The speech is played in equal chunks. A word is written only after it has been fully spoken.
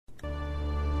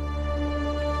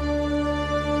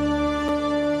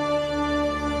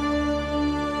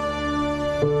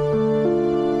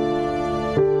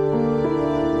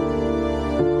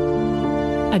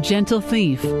Gentle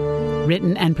Thief,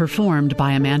 written and performed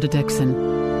by Amanda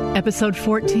Dixon. Episode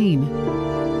 14.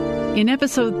 In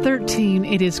Episode 13,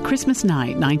 it is Christmas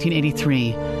night,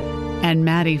 1983, and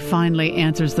Maddie finally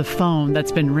answers the phone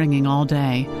that's been ringing all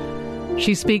day.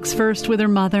 She speaks first with her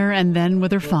mother and then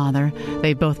with her father.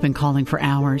 They've both been calling for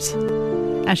hours.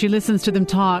 As she listens to them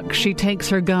talk, she takes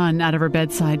her gun out of her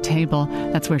bedside table.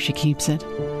 That's where she keeps it.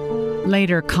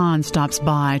 Later, Khan stops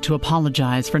by to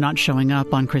apologize for not showing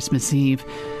up on Christmas Eve,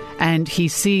 and he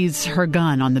sees her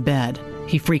gun on the bed.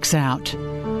 He freaks out.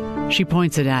 She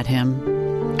points it at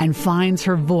him and finds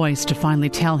her voice to finally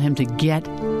tell him to get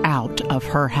out of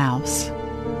her house.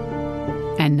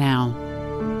 And now,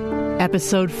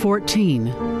 Episode 14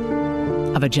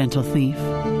 of A Gentle Thief.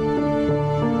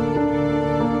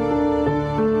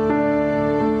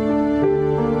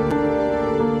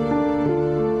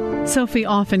 Sophie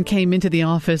often came into the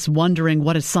office wondering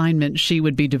what assignment she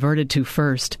would be diverted to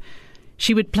first.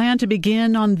 She would plan to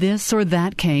begin on this or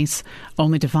that case,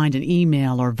 only to find an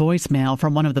email or voicemail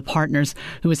from one of the partners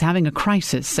who was having a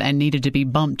crisis and needed to be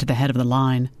bumped to the head of the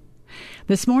line.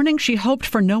 This morning, she hoped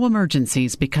for no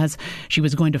emergencies because she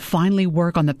was going to finally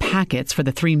work on the packets for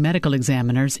the 3 medical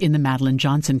examiners in the Madeline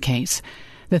Johnson case,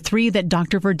 the 3 that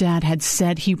Dr. Verdad had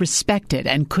said he respected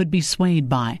and could be swayed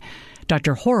by: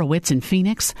 Dr. Horowitz in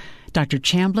Phoenix, Dr.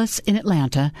 Chambliss in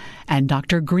Atlanta, and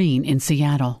Dr. Green in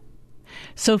Seattle.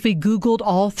 Sophie Googled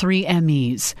all 3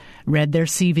 MEs, read their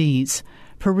CVs,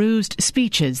 perused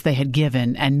speeches they had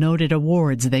given, and noted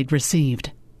awards they'd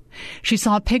received. She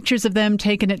saw pictures of them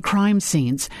taken at crime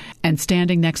scenes and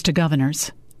standing next to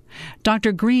governors.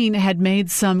 Dr. Green had made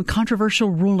some controversial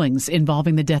rulings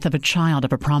involving the death of a child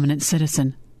of a prominent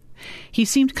citizen. He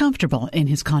seemed comfortable in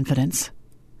his confidence.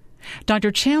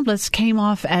 Dr. Chambliss came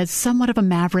off as somewhat of a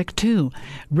maverick, too,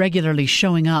 regularly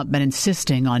showing up and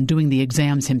insisting on doing the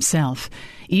exams himself,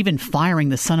 even firing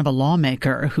the son of a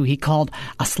lawmaker who he called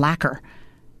a slacker.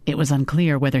 It was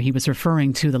unclear whether he was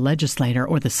referring to the legislator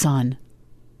or the son.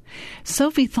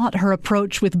 Sophie thought her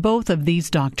approach with both of these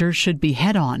doctors should be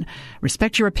head-on,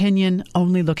 respect your opinion,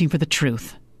 only looking for the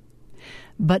truth.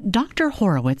 But Dr.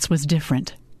 Horowitz was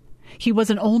different. He was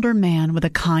an older man with a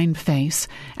kind face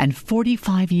and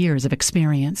 45 years of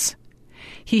experience.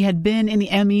 He had been in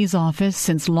the ME's office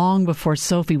since long before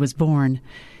Sophie was born.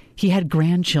 He had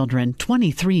grandchildren,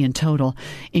 23 in total,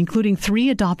 including 3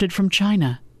 adopted from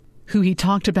China, who he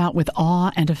talked about with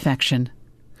awe and affection.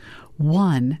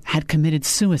 One had committed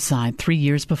suicide 3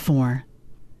 years before.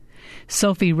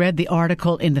 Sophie read the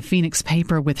article in the Phoenix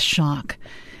paper with shock.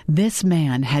 This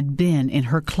man had been in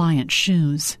her client's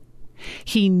shoes.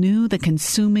 He knew the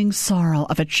consuming sorrow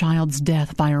of a child's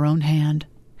death by her own hand.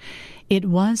 It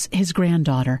was his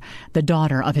granddaughter, the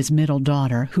daughter of his middle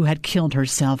daughter, who had killed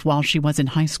herself while she was in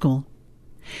high school.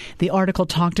 The article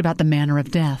talked about the manner of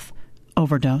death,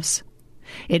 overdose.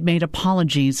 It made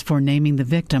apologies for naming the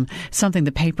victim, something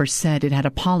the paper said it had a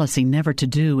policy never to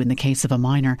do in the case of a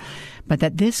minor, but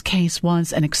that this case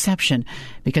was an exception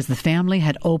because the family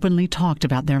had openly talked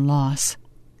about their loss.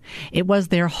 It was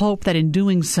their hope that in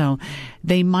doing so,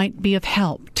 they might be of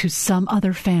help to some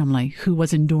other family who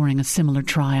was enduring a similar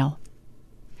trial.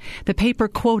 The paper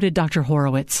quoted Dr.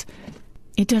 Horowitz.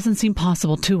 "It doesn't seem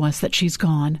possible to us that she's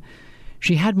gone.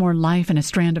 She had more life in a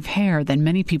strand of hair than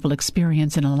many people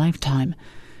experience in a lifetime.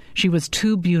 She was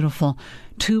too beautiful,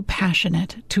 too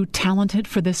passionate, too talented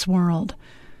for this world.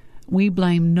 We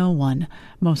blame no one,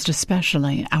 most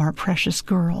especially our precious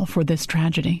girl, for this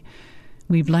tragedy.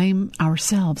 We blame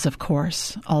ourselves, of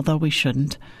course, although we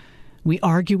shouldn't. We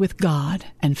argue with God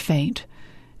and fate,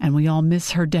 and we all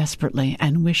miss her desperately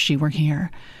and wish she were here,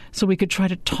 so we could try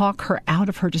to talk her out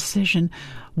of her decision,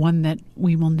 one that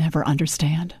we will never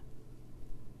understand."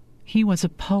 He was a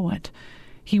poet.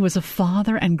 He was a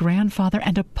father and grandfather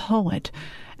and a poet,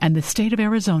 and the state of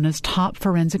Arizona's top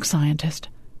forensic scientist.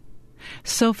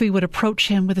 Sophie would approach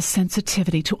him with a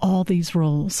sensitivity to all these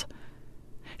roles.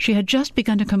 She had just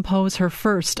begun to compose her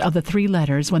first of the 3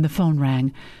 letters when the phone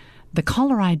rang. The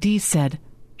caller ID said,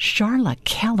 "Charla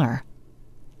Keller."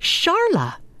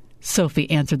 "Charla!" Sophie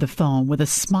answered the phone with a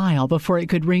smile before it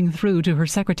could ring through to her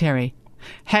secretary.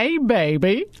 "Hey,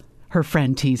 baby," her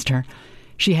friend teased her.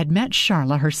 She had met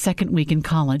Charla her 2nd week in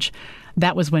college.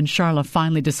 That was when Charla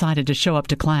finally decided to show up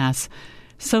to class.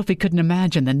 Sophie couldn't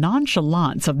imagine the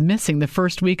nonchalance of missing the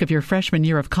first week of your freshman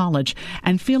year of college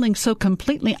and feeling so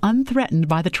completely unthreatened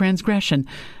by the transgression.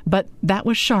 But that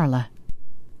was Charla.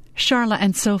 Charla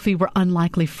and Sophie were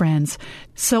unlikely friends,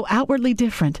 so outwardly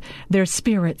different, their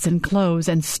spirits and clothes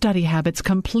and study habits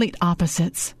complete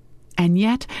opposites. And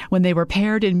yet, when they were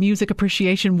paired in Music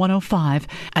Appreciation 105,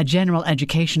 a general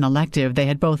education elective they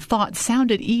had both thought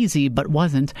sounded easy but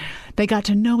wasn't, they got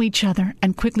to know each other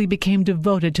and quickly became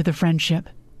devoted to the friendship.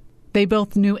 They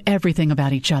both knew everything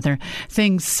about each other,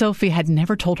 things Sophie had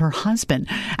never told her husband,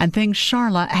 and things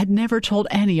Charla had never told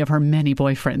any of her many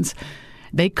boyfriends.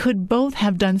 They could both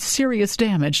have done serious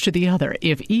damage to the other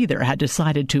if either had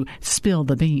decided to spill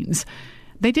the beans.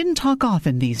 They didn't talk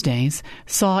often these days,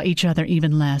 saw each other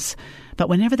even less, but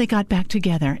whenever they got back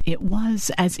together, it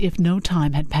was as if no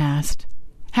time had passed.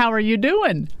 "How are you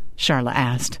doing?" Charla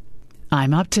asked.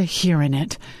 "I'm up to hearing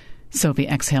it," Sophie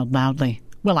exhaled loudly.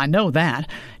 "Well, I know that.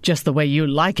 Just the way you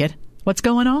like it. What's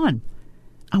going on?"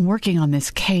 "I'm working on this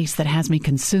case that has me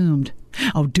consumed."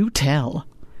 "Oh, do tell."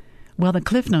 Well, the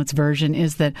Cliff Notes version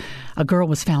is that a girl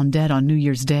was found dead on New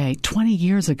Year's Day 20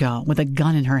 years ago with a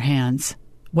gun in her hands.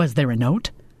 Was there a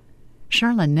note?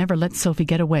 Charla never let Sophie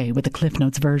get away with the Cliff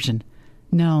Notes version.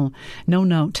 No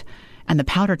note. And the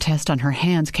powder test on her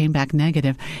hands came back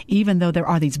negative, even though there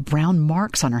are these brown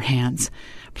marks on her hands.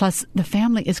 Plus, the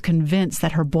family is convinced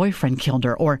that her boyfriend killed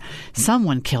her, or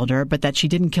someone killed her, but that she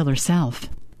didn't kill herself.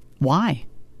 Why?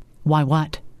 Why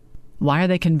what? Why are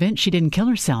they convinced she didn't kill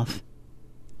herself?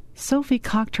 Sophie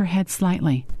cocked her head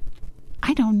slightly.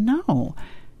 "I don't know,"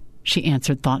 she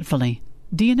answered thoughtfully.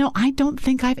 "Do you know, I don't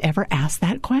think I've ever asked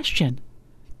that question."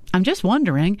 "I'm just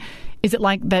wondering, is it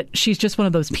like that she's just one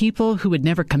of those people who would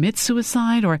never commit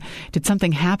suicide, or did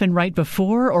something happen right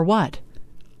before, or what?"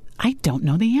 "I don't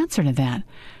know the answer to that.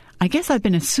 I guess I've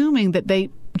been assuming that they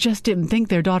just didn't think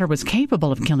their daughter was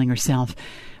capable of killing herself.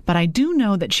 But I do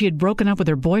know that she had broken up with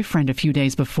her boyfriend a few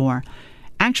days before.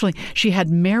 Actually, she had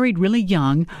married really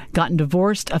young, gotten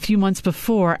divorced a few months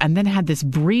before, and then had this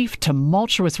brief,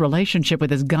 tumultuous relationship with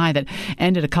this guy that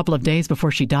ended a couple of days before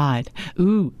she died.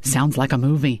 Ooh, sounds like a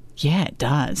movie. Yeah, it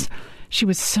does. She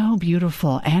was so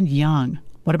beautiful and young.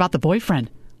 What about the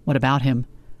boyfriend? What about him?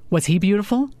 Was he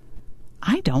beautiful?"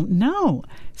 "I don't know,"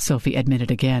 Sophie admitted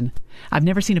again. "I've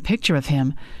never seen a picture of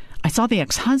him. I saw the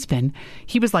ex-husband.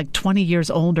 He was like 20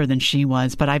 years older than she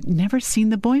was, but I've never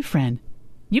seen the boyfriend."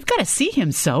 "You've got to see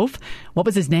him, Soph. What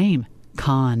was his name?"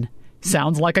 "Con."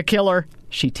 "Sounds like a killer,"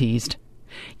 she teased.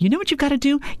 "You know what you've got to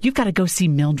do? You've got to go see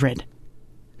Mildred."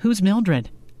 "Who's Mildred?"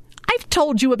 "I've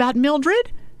told you about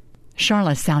Mildred."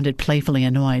 Charla sounded playfully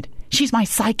annoyed. "She's my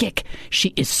psychic.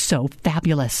 She is so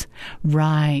fabulous."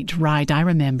 Right, I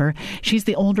remember. She's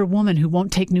the older woman who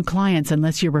won't take new clients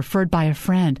unless you're referred by a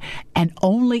friend, and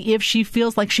only if she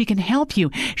feels like she can help you.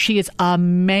 She is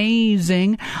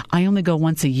amazing. I only go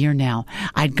once a year now.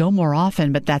 I'd go more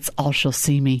often, but that's all she'll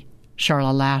see me.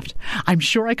 Charla laughed. "I'm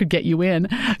sure I could get you in.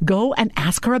 Go and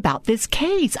ask her about this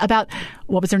case. About,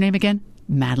 what was her name again?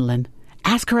 Madeline.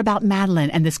 Ask her about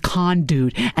Madeline and this con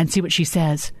dude and see what she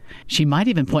says. She might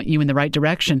even point you in the right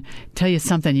direction, tell you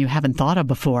something you haven't thought of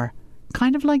before."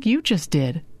 "Kind of like you just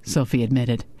did," Sophie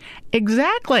admitted.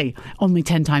 "Exactly. Only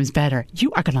 10 times better.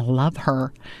 You are going to love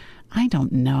her." "I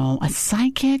don't know. A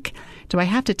psychic? Do I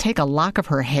have to take a lock of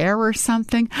her hair or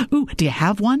something?" "Ooh, do you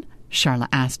have one?" Charla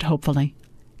asked hopefully.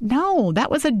 "No,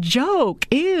 that was a joke.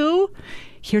 Ew."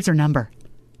 "Here's her number."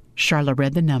 Charla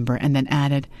read the number and then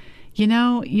added, "You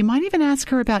know, you might even ask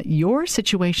her about your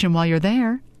situation while you're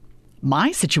there."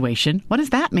 "My situation? What does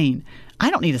that mean?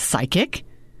 I don't need a psychic."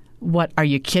 "What, are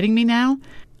you kidding me now?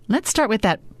 Let's start with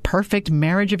that perfect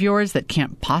marriage of yours that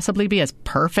can't possibly be as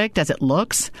perfect as it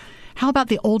looks. How about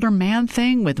the older man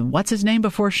thing with what's-his-name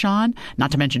before Sean?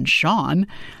 Not to mention Sean.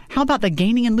 How about the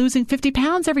gaining and losing 50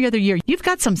 pounds every other year? You've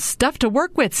got some stuff to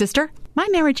work with, sister. My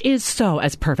marriage is so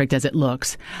as perfect as it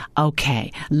looks.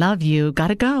 Okay, love you,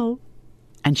 gotta go."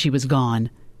 And she was gone,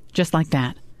 just like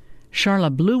that.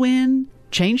 Charla blew in,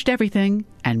 changed everything,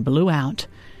 and blew out.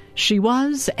 She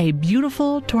was a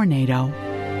beautiful tornado.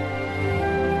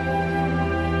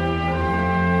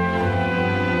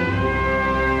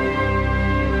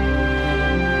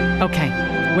 "Okay,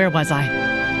 where was I?"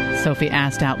 Sophie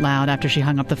asked out loud after she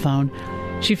hung up the phone.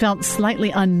 She felt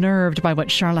slightly unnerved by what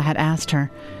Charla had asked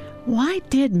her. Why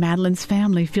did Madeline's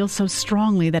family feel so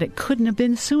strongly that it couldn't have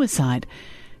been suicide?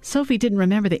 Sophie didn't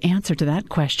remember the answer to that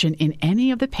question in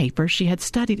any of the papers she had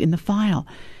studied in the file.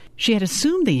 She had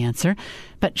assumed the answer,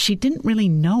 but she didn't really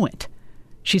know it.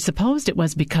 She supposed it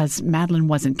was because Madeline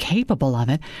wasn't capable of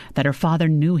it, that her father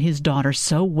knew his daughter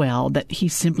so well that he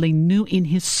simply knew in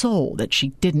his soul that she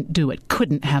didn't do it,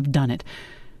 couldn't have done it.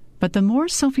 But the more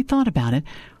Sophie thought about it,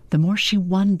 the more she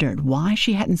wondered why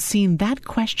she hadn't seen that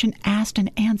question asked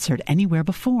and answered anywhere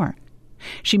before.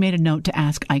 She made a note to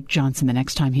ask Ike Johnson the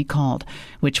next time he called,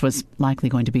 which was likely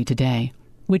going to be today,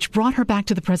 which brought her back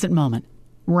to the present moment.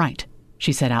 "Right,"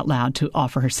 she said out loud to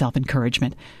offer herself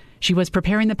encouragement. She was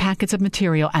preparing the packets of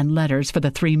material and letters for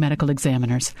the 3 medical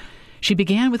examiners. She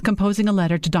began with composing a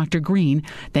letter to Dr. Green,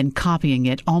 then copying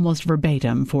it almost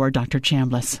verbatim for Dr.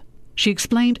 Chambliss. She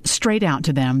explained straight out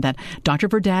to them that Dr.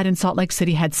 Verdad in Salt Lake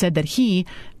City had said that he,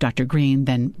 Dr. Green,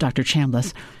 then Dr.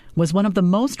 Chambliss, was one of the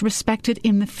most respected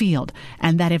in the field,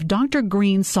 and that if Dr.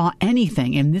 Green saw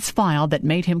anything in this file that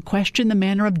made him question the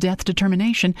manner of death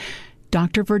determination,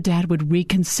 Dr. Verdad would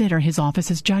reconsider his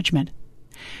office's judgment.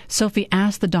 Sophie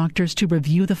asked the doctors to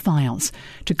review the files,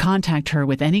 to contact her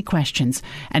with any questions,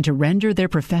 and to render their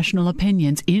professional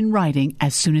opinions in writing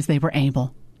as soon as they were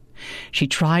able. She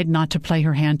tried not to play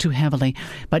her hand too heavily,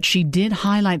 but she did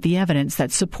highlight the evidence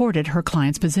that supported her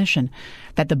client's position,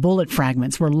 that the bullet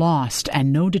fragments were lost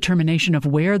and no determination of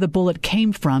where the bullet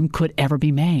came from could ever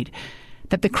be made,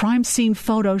 that the crime scene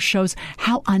photo shows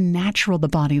how unnatural the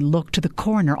body looked to the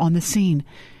coroner on the scene,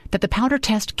 that the powder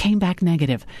test came back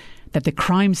negative, that the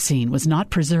crime scene was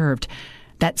not preserved,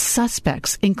 that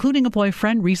suspects, including a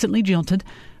boyfriend recently jilted,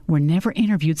 were never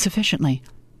interviewed sufficiently.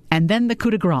 And then the coup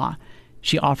de grace.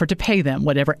 She offered to pay them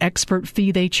whatever expert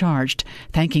fee they charged,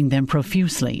 thanking them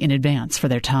profusely in advance for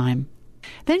their time.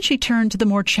 Then she turned to the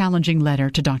more challenging letter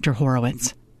to Dr.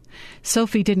 Horowitz.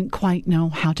 Sophie didn't quite know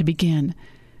how to begin.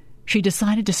 She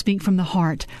decided to speak from the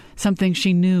heart, something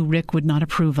she knew Rick would not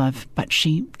approve of, but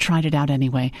she tried it out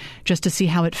anyway, just to see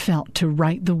how it felt to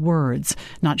write the words,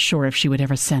 not sure if she would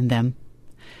ever send them.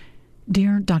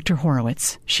 "Dear Dr.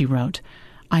 Horowitz," she wrote,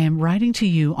 "I am writing to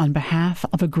you on behalf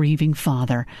of a grieving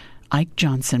father, Ike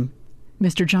Johnson.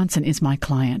 Mr. Johnson is my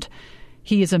client.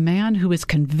 He is a man who is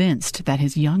convinced that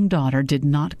his young daughter did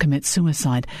not commit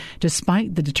suicide,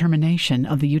 despite the determination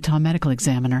of the Utah medical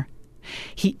examiner.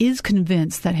 He is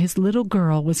convinced that his little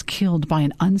girl was killed by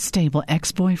an unstable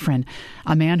ex-boyfriend,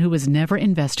 a man who was never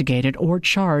investigated or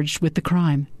charged with the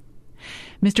crime.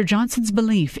 Mr. Johnson's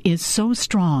belief is so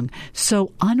strong,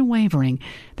 so unwavering,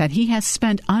 that he has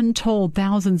spent untold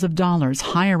thousands of dollars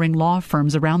hiring law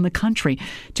firms around the country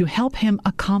to help him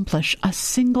accomplish a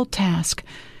single task: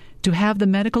 to have the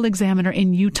medical examiner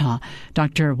in Utah,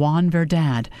 Dr. Juan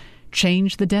Verdad,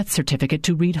 change the death certificate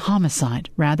to read homicide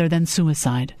rather than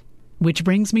suicide. Which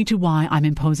brings me to why I'm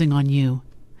imposing on you.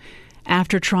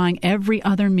 After trying every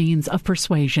other means of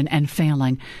persuasion and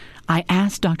failing, I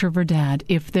asked Dr. Verdad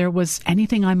if there was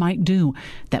anything I might do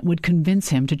that would convince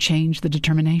him to change the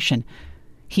determination.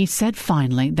 He said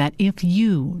finally that if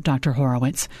you, Dr.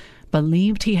 Horowitz,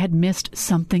 believed he had missed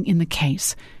something in the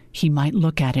case, he might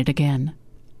look at it again.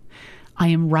 I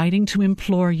am writing to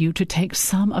implore you to take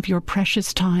some of your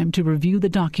precious time to review the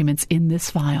documents in this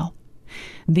file.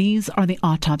 These are the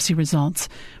autopsy results,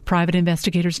 private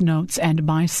investigators' notes, and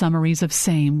my summaries of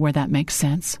same where that makes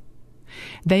sense.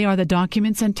 They are the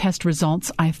documents and test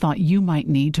results I thought you might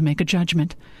need to make a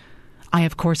judgment. I,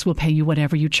 of course, will pay you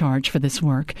whatever you charge for this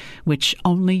work, which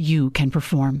only you can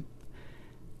perform.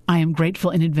 I am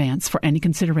grateful in advance for any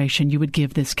consideration you would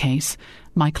give this case,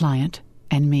 my client,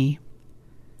 and me.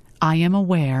 I am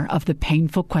aware of the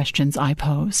painful questions I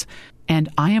pose, and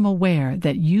I am aware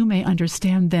that you may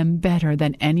understand them better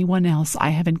than anyone else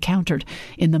I have encountered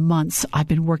in the months I've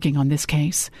been working on this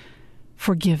case.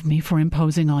 Forgive me for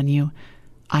imposing on you.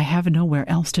 I have nowhere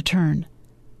else to turn.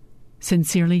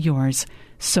 Sincerely yours,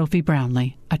 Sophie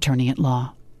Brownlee, Attorney at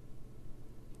Law.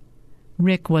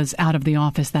 Rick was out of the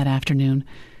office that afternoon.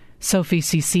 Sophie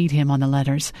CC'd him on the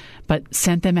letters, but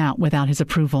sent them out without his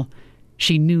approval.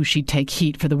 She knew she'd take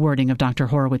heat for the wording of Dr.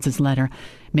 Horowitz's letter,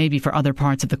 maybe for other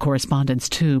parts of the correspondence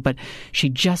too, but she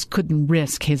just couldn't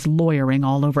risk his lawyering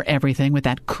all over everything with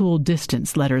that cool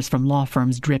distance letters from law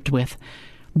firms dripped with.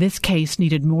 This case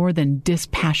needed more than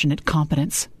dispassionate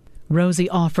competence. Rosie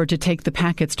offered to take the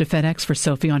packets to FedEx for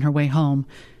Sophie on her way home.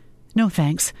 "No,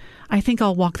 thanks. I think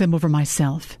I'll walk them over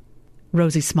myself."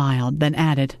 Rosie smiled, then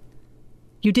added,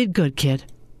 "You did good, kid."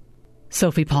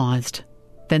 Sophie paused,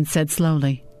 then said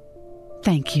slowly,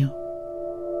 "Thank you."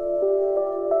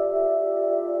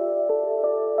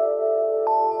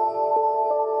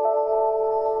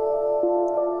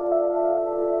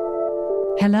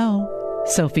 "Hello,"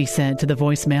 Sophie said to the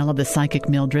voicemail of the psychic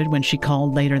Mildred when she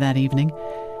called later that evening.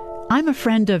 "I'm a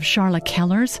friend of Charla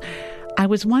Keller's. I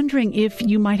was wondering if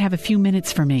you might have a few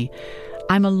minutes for me.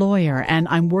 I'm a lawyer, and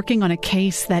I'm working on a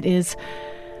case that is...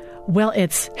 Well,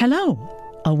 it's... Hello,"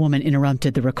 a woman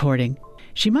interrupted the recording.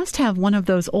 She must have one of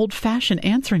those old-fashioned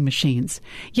answering machines.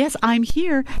 "Yes, I'm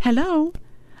here. Hello."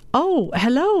 "Oh,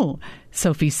 hello,"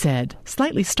 Sophie said,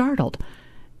 slightly startled.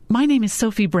 "My name is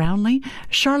Sophie Brownlee.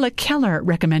 Charla Keller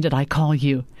recommended I call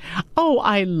you." "Oh,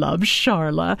 I love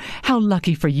Charla. How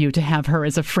lucky for you to have her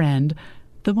as a friend."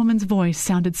 The woman's voice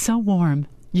sounded so warm.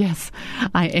 Yes,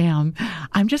 I am.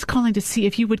 I'm just calling to see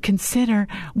if you would consider...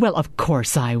 Well, of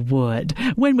course I would.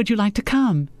 When would you like to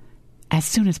come? As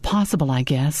soon as possible, I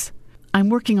guess. I'm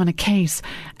working on a case,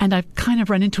 and I've kind of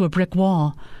run into a brick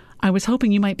wall. I was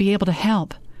hoping you might be able to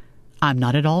help. I'm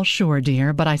not at all sure,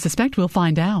 dear, but I suspect we'll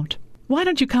find out. Why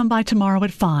don't you come by tomorrow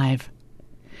at 5?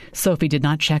 Sophie did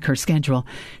not check her schedule.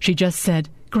 She just said,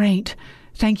 "Great.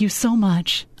 Thank you so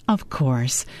much." "Of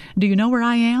course. Do you know where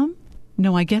I am?"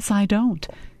 "No, I guess I don't."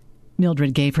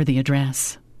 Mildred gave her the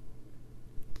address.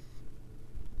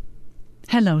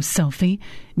 "Hello, Sophie,"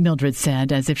 Mildred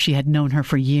said, as if she had known her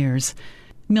for years.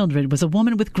 Mildred was a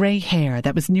woman with gray hair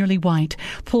that was nearly white,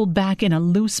 pulled back in a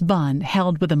loose bun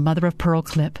held with a mother-of-pearl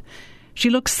clip. She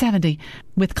looked 70,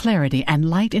 with clarity and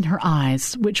light in her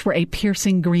eyes, which were a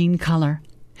piercing green color.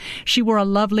 She wore a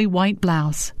lovely white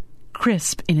blouse,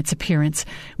 crisp in its appearance,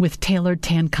 with tailored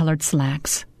tan-colored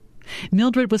slacks.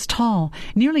 Mildred was tall,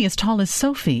 nearly as tall as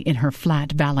Sophie in her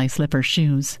flat ballet slipper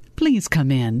shoes. "Please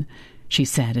come in," she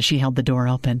said as she held the door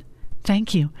open.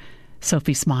 "Thank you,"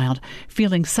 Sophie smiled,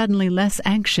 feeling suddenly less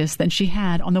anxious than she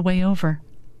had on the way over.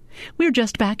 "We're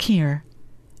just back here."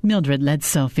 Mildred led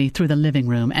Sophie through the living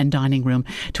room and dining room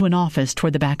to an office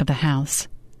toward the back of the house.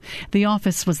 The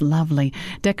office was lovely,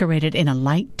 decorated in a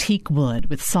light teak wood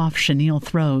with soft chenille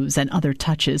throws and other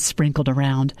touches sprinkled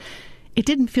around. It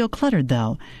didn't feel cluttered,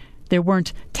 though. There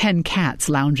weren't 10 cats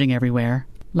lounging everywhere,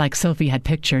 like Sophie had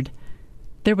pictured.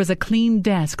 There was a clean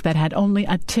desk that had only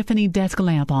a Tiffany desk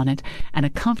lamp on it and a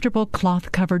comfortable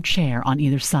cloth-covered chair on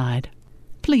either side.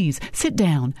 "Please, sit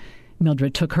down."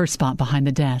 Mildred took her spot behind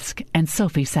the desk, and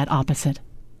Sophie sat opposite.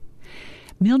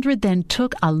 Mildred then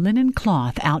took a linen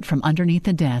cloth out from underneath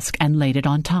the desk and laid it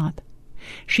on top.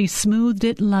 She smoothed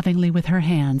it lovingly with her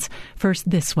hands, first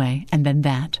this way and then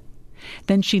that.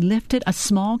 Then she lifted a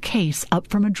small case up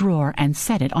from a drawer and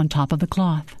set it on top of the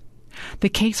cloth. The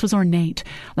case was ornate,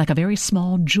 like a very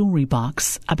small jewelry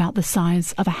box, about the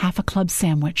size of half a club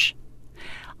sandwich.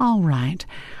 "All right,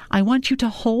 I want you to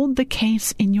hold the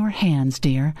case in your hands,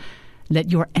 dear.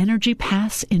 Let your energy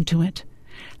pass into it.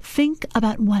 Think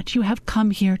about what you have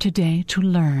come here today to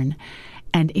learn,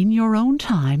 and in your own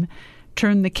time,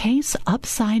 turn the case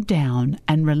upside down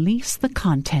and release the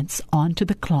contents onto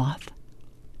the cloth."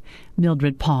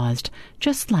 Mildred paused,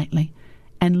 just slightly,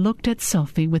 and looked at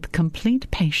Sophie with complete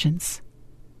patience.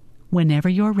 "Whenever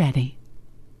you're ready,"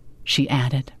 she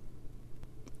added.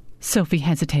 Sophie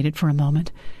hesitated for a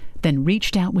moment, then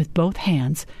reached out with both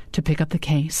hands to pick up the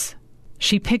case.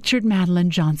 She pictured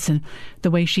Madeline Johnson, the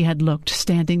way she had looked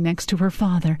standing next to her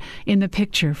father in the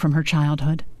picture from her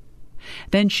childhood.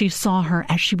 Then she saw her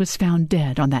as she was found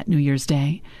dead on that New Year's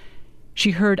Day.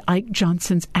 She heard Ike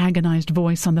Johnson's agonized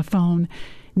voice on the phone,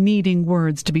 needing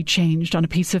words to be changed on a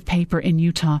piece of paper in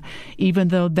Utah, even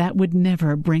though that would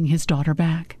never bring his daughter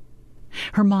back.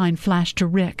 Her mind flashed to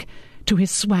Rick, to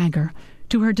his swagger,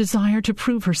 to her desire to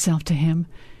prove herself to him.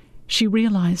 She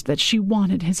realized that she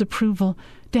wanted his approval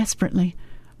desperately,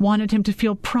 wanted him to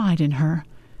feel pride in her.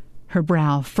 Her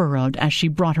brow furrowed as she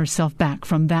brought herself back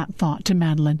from that thought to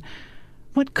Madeline.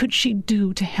 What could she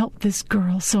do to help this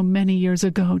girl so many years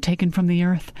ago taken from the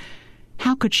earth?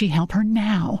 How could she help her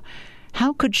now?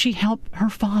 How could she help her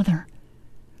father?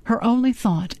 Her only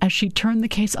thought as she turned the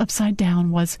case upside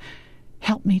down was,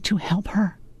 "Help me to help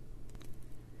her."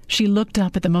 She looked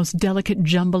up at the most delicate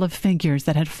jumble of figures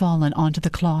that had fallen onto the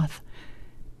cloth.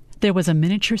 There was a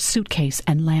miniature suitcase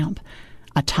and lamp,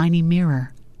 a tiny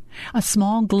mirror, a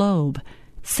small globe,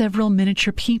 several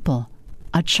miniature people,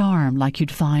 a charm like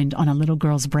you'd find on a little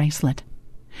girl's bracelet.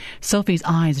 Sophie's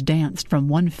eyes danced from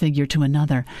one figure to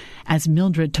another as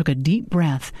Mildred took a deep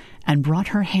breath and brought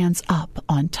her hands up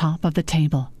on top of the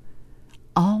table.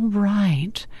 "All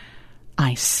right,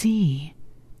 I see,"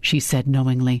 she said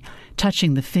knowingly,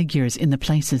 touching the figures in the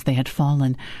places they had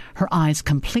fallen, her eyes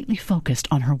completely focused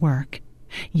on her work.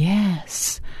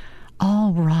 "Yes,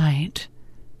 all right,"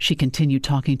 she continued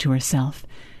talking to herself.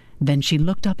 Then she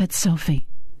looked up at Sophie.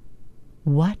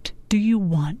 "What do you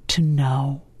want to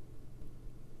know?"